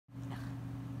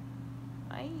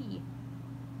Hi.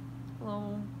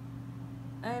 Hello.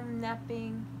 I'm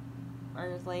napping. Or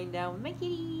just laying down with my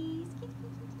kitties.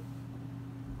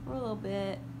 For a little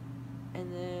bit.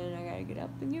 And then I gotta get up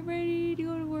and get ready to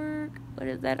go to work. What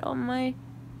is that on my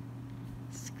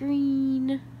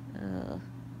screen? I don't know.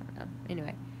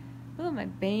 Anyway. Look at my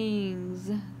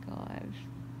bangs. Gosh.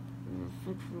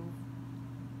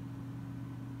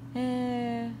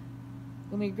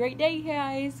 Gonna be a great day,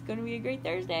 guys. Gonna be a great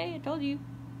Thursday. I told you.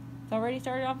 It's already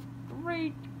started off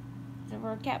great. Except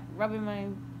for a cat rubbing my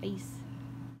face.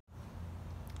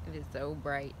 It is so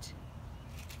bright.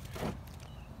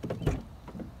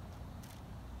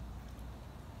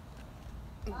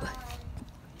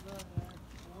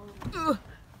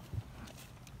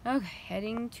 Okay,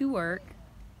 heading to work.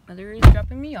 Mother is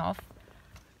dropping me off.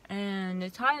 And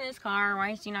it's hot in this car. Why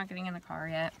is she not getting in the car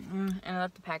yet? And I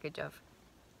left a package of,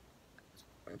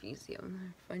 if you see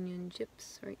them, Funyun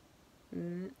chips, right?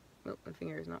 Oh, my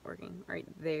finger is not working. Right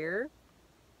there.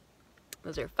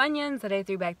 Those are Funyuns that I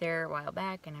threw back there a while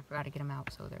back, and I forgot to get them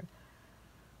out, so they're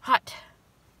hot.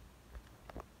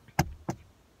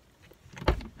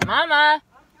 Mama!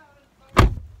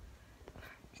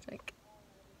 It's like,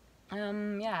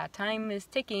 yeah, time is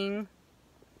ticking.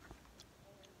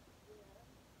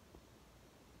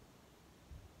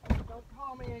 Don't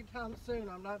call me anytime soon.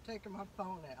 I'm not taking my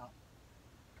phone out.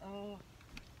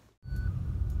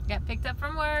 Got picked up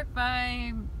from work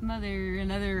by mother,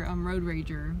 another road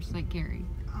rager, just like Carrie.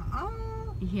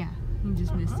 Yeah, you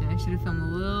just missed it. I should have filmed a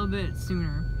little bit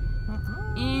sooner.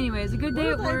 Anyways, a good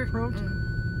day at work.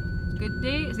 Good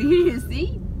day.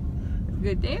 See?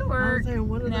 Good day at work.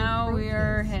 Now we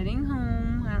are heading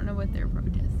home. I don't know what they're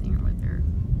protesting or what their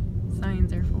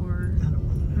signs are for.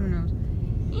 Who knows?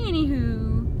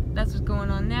 Anywho, that's what's going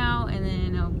on now. And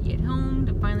then I'll get home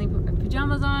to finally put my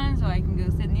pajamas on so I can go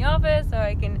sit in the office so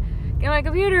I can get my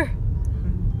computer.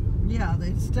 Yeah,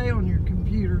 they stay on your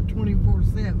computer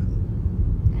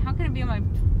 24/7. How can it be on my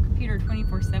computer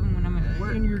 24/7 when I'm at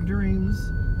work? In your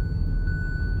dreams.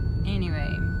 Anyway,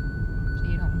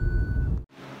 see you at home.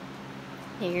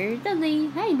 Here's Dudley.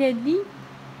 Hi, Dudley.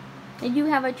 Did you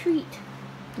have a treat?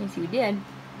 Yes, you did.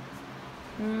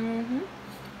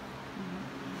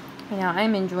 Now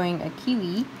I'm enjoying a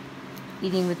kiwi,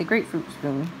 eating with a grapefruit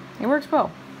spoon. It works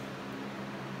well.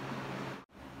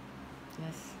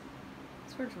 Yes,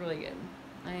 this works really good.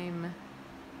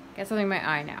 Got something in my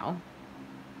eye now.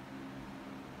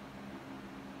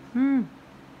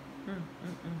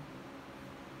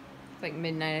 It's like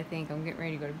midnight, I think. I'm getting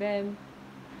ready to go to bed.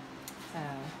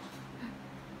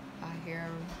 I hear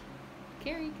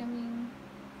Carrie coming.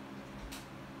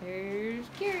 There's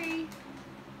Carrie.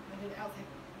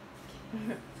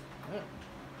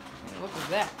 What was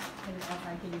that?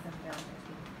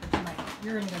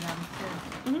 You're gonna go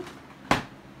downstairs.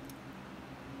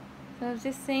 So I was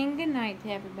just saying goodnight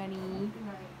to everybody.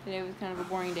 Today was kind of a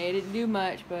boring day. I didn't do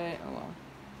much, but oh well.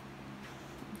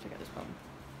 Let's check out this phone.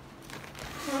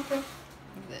 Look at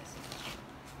this.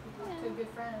 To a good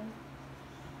friend.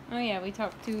 Oh yeah, we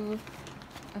talked to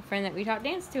a friend that we taught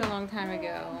dance to a long time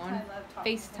ago on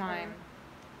FaceTime.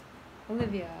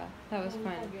 Olivia. That was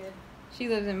fun. She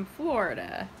lives in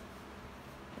Florida,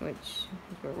 which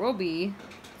is where we'll be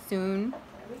soon.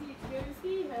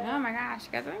 Oh my gosh,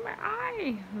 got something in my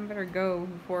eye. I better go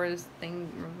before this thing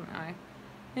ruins my eye.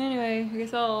 Anyway, I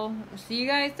guess I'll see you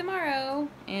guys tomorrow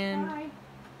and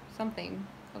something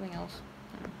else.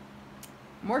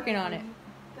 I'm working on it.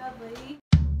 Dudley.